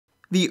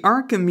The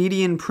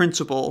Archimedean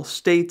Principle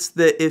states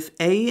that if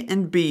a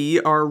and b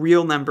are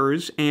real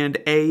numbers and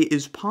a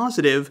is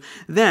positive,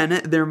 then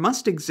there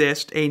must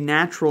exist a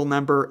natural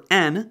number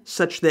n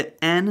such that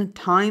n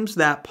times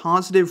that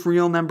positive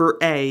real number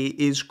a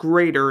is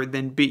greater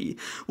than b.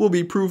 We'll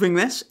be proving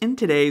this in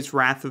today's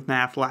Wrath of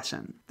Math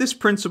lesson. This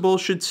principle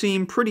should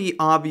seem pretty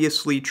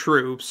obviously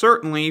true,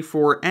 certainly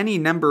for any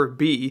number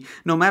b,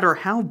 no matter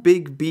how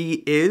big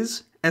b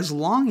is. As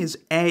long as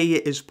a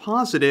is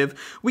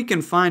positive, we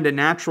can find a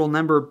natural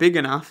number big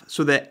enough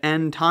so that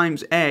n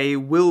times a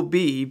will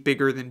be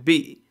bigger than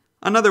b.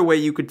 Another way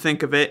you could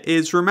think of it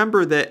is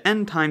remember that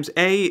n times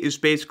a is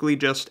basically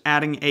just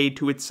adding a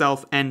to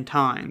itself n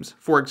times.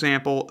 For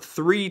example,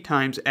 3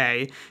 times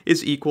a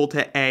is equal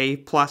to a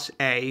plus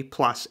a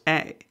plus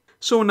a.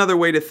 So another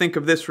way to think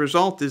of this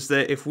result is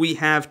that if we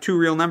have two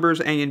real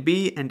numbers, a and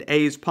b, and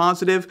a is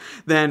positive,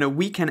 then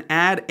we can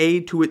add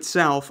a to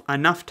itself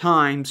enough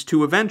times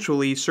to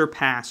eventually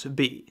surpass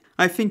b.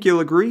 I think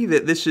you'll agree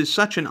that this is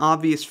such an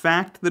obvious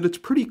fact that it's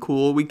pretty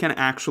cool we can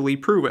actually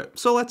prove it.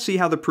 So let's see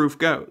how the proof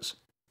goes.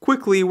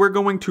 Quickly, we're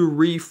going to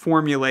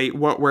reformulate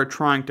what we're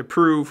trying to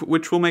prove,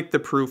 which will make the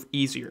proof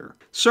easier.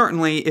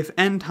 Certainly, if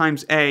n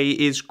times a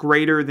is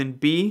greater than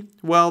b,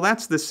 well,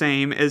 that's the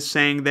same as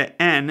saying that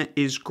n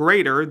is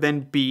greater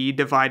than b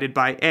divided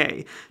by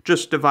a,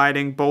 just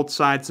dividing both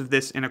sides of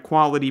this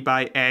inequality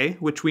by a,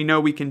 which we know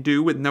we can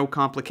do with no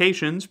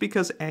complications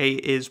because a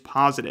is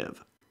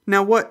positive.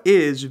 Now, what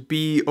is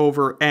b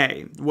over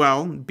a?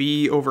 Well,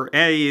 b over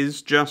a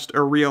is just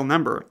a real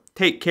number.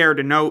 Take care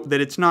to note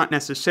that it's not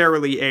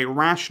necessarily a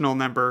rational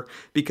number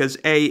because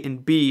a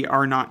and b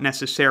are not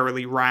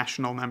necessarily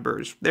rational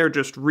numbers. They're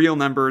just real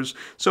numbers,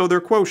 so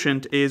their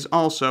quotient is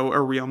also a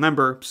real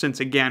number, since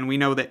again we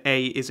know that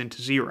a isn't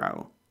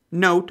 0.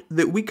 Note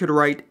that we could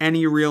write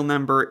any real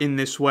number in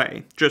this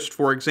way. Just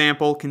for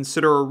example,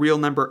 consider a real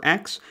number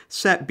x,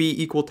 set b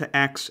equal to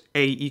x,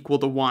 a equal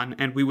to 1,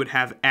 and we would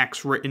have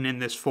x written in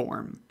this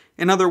form.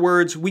 In other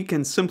words, we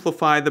can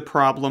simplify the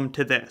problem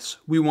to this.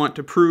 We want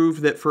to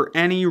prove that for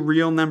any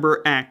real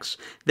number x,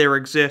 there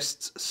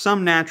exists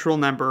some natural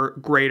number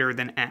greater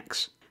than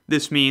x.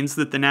 This means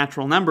that the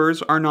natural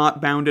numbers are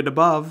not bounded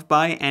above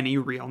by any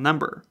real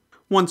number.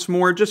 Once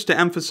more, just to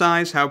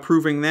emphasize how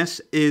proving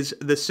this is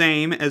the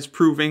same as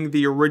proving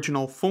the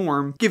original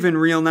form, given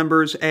real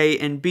numbers a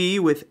and b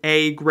with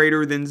a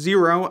greater than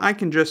 0, I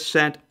can just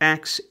set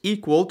x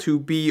equal to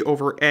b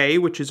over a,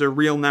 which is a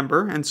real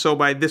number, and so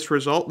by this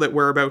result that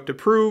we're about to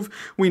prove,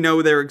 we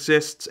know there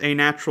exists a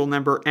natural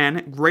number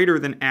n greater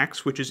than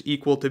x, which is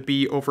equal to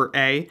b over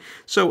a,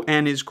 so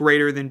n is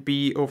greater than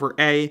b over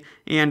a,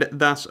 and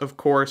thus, of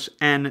course,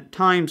 n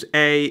times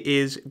a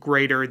is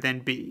greater than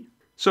b.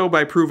 So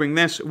by proving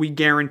this, we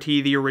guarantee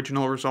the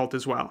original result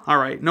as well.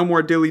 Alright, no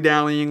more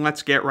dilly-dallying,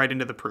 let's get right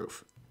into the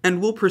proof.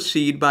 And we'll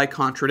proceed by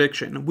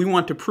contradiction. We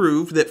want to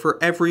prove that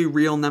for every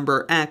real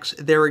number x,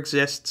 there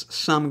exists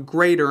some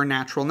greater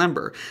natural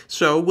number.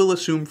 So we'll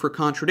assume for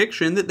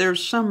contradiction that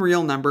there's some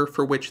real number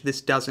for which this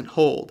doesn't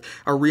hold,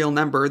 a real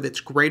number that's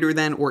greater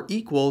than or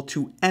equal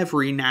to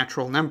every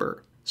natural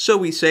number. So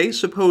we say,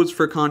 suppose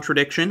for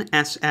contradiction,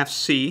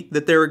 SFC,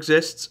 that there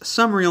exists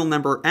some real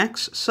number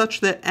x such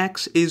that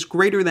x is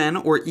greater than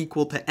or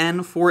equal to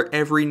n for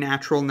every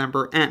natural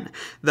number n.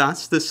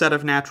 Thus, the set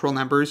of natural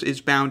numbers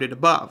is bounded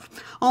above.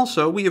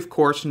 Also, we of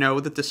course know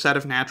that the set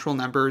of natural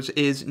numbers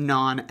is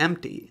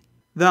non-empty.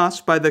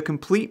 Thus, by the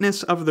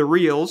completeness of the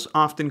reals,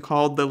 often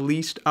called the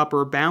least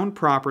upper bound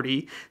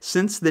property,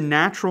 since the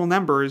natural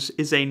numbers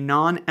is a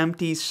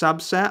non-empty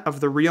subset of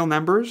the real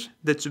numbers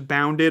that's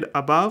bounded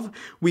above,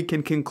 we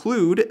can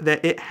conclude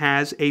that it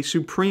has a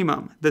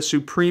supremum. The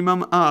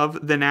supremum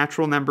of the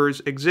natural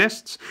numbers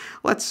exists.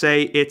 Let's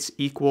say it's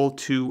equal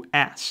to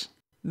s.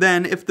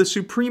 Then, if the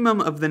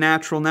supremum of the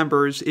natural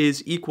numbers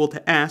is equal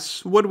to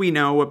s, what do we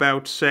know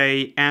about,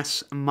 say,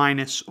 s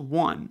minus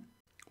 1?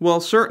 Well,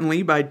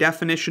 certainly, by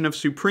definition of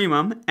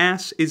supremum,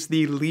 s is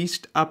the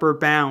least upper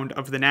bound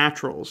of the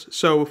naturals.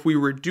 So if we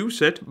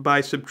reduce it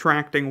by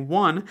subtracting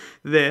 1,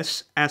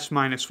 this, s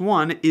minus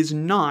 1, is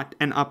not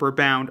an upper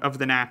bound of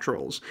the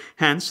naturals.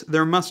 Hence,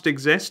 there must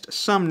exist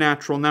some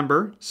natural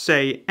number,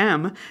 say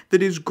m,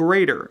 that is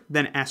greater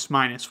than s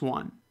minus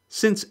 1.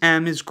 Since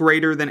m is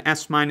greater than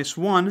s minus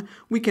 1,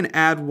 we can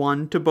add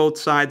 1 to both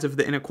sides of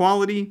the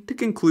inequality to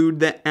conclude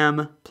that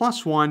m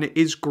plus 1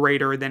 is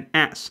greater than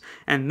s.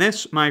 And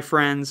this, my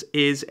friends,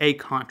 is a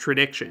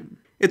contradiction.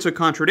 It's a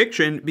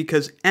contradiction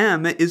because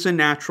m is a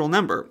natural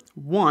number,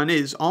 1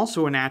 is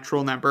also a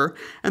natural number,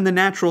 and the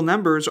natural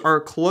numbers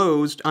are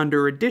closed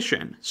under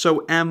addition, so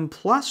m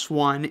plus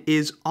 1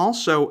 is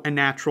also a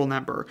natural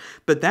number,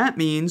 but that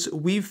means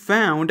we've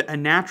found a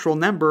natural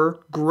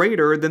number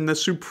greater than the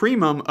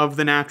supremum of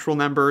the natural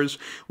numbers,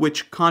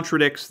 which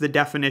contradicts the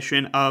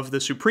definition of the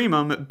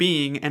supremum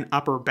being an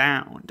upper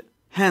bound.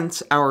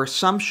 Hence, our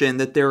assumption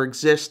that there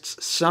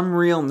exists some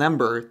real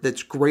number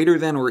that's greater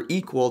than or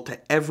equal to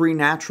every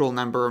natural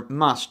number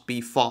must be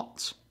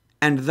false.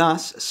 And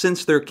thus,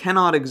 since there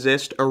cannot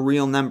exist a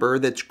real number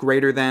that's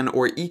greater than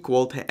or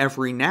equal to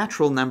every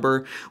natural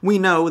number, we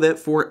know that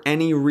for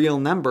any real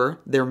number,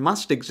 there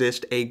must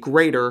exist a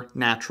greater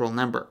natural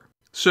number.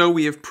 So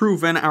we have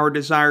proven our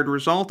desired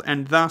result,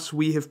 and thus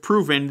we have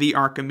proven the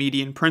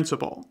Archimedean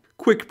principle.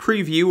 Quick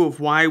preview of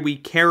why we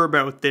care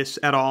about this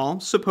at all.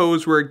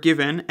 Suppose we're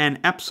given an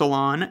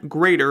epsilon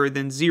greater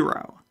than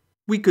 0.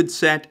 We could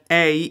set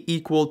a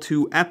equal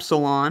to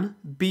epsilon,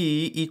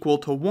 b equal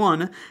to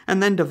 1,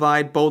 and then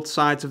divide both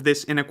sides of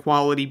this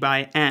inequality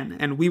by n,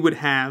 and we would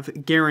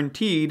have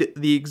guaranteed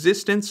the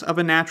existence of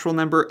a natural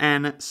number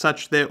n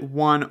such that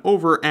 1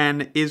 over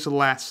n is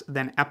less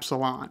than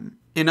epsilon.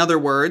 In other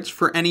words,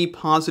 for any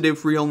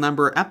positive real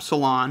number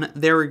epsilon,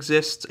 there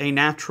exists a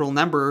natural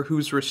number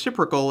whose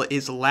reciprocal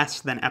is less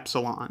than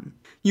epsilon.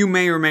 You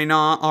may or may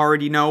not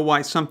already know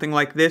why something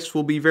like this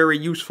will be very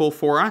useful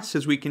for us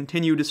as we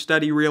continue to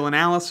study real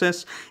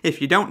analysis.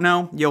 If you don't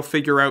know, you'll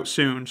figure out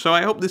soon. So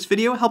I hope this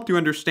video helped you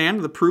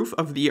understand the proof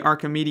of the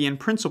Archimedean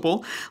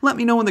principle. Let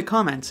me know in the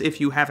comments if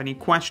you have any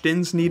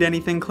questions, need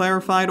anything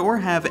clarified, or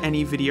have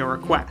any video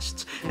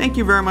requests. Thank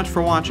you very much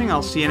for watching.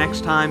 I'll see you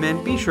next time,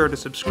 and be sure to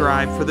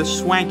subscribe for the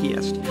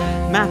swankiest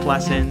math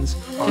lessons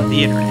on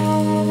the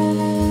internet.